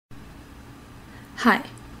Hi,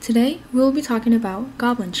 today we will be talking about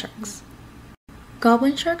goblin sharks.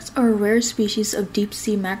 Goblin sharks are a rare species of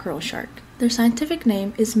deep-sea mackerel shark. Their scientific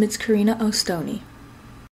name is Midscarina ostoni.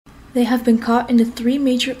 They have been caught in the three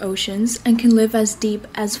major oceans and can live as deep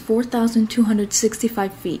as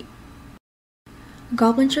 4,265 feet.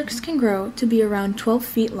 Goblin sharks can grow to be around 12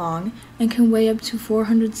 feet long and can weigh up to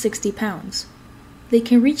 460 pounds. They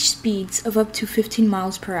can reach speeds of up to 15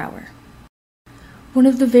 miles per hour. One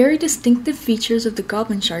of the very distinctive features of the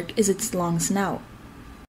goblin shark is its long snout.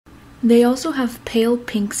 They also have pale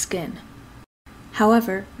pink skin.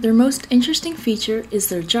 However, their most interesting feature is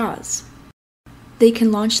their jaws. They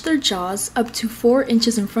can launch their jaws up to 4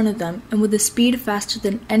 inches in front of them and with a speed faster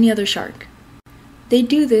than any other shark. They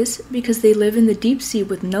do this because they live in the deep sea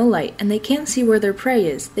with no light and they can't see where their prey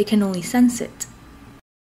is, they can only sense it.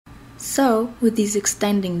 So, with these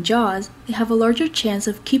extending jaws, they have a larger chance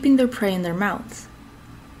of keeping their prey in their mouths.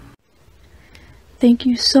 Thank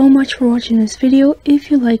you so much for watching this video.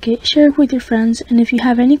 If you like it, share it with your friends, and if you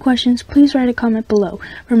have any questions, please write a comment below.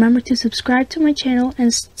 Remember to subscribe to my channel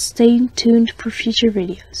and stay tuned for future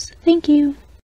videos. Thank you!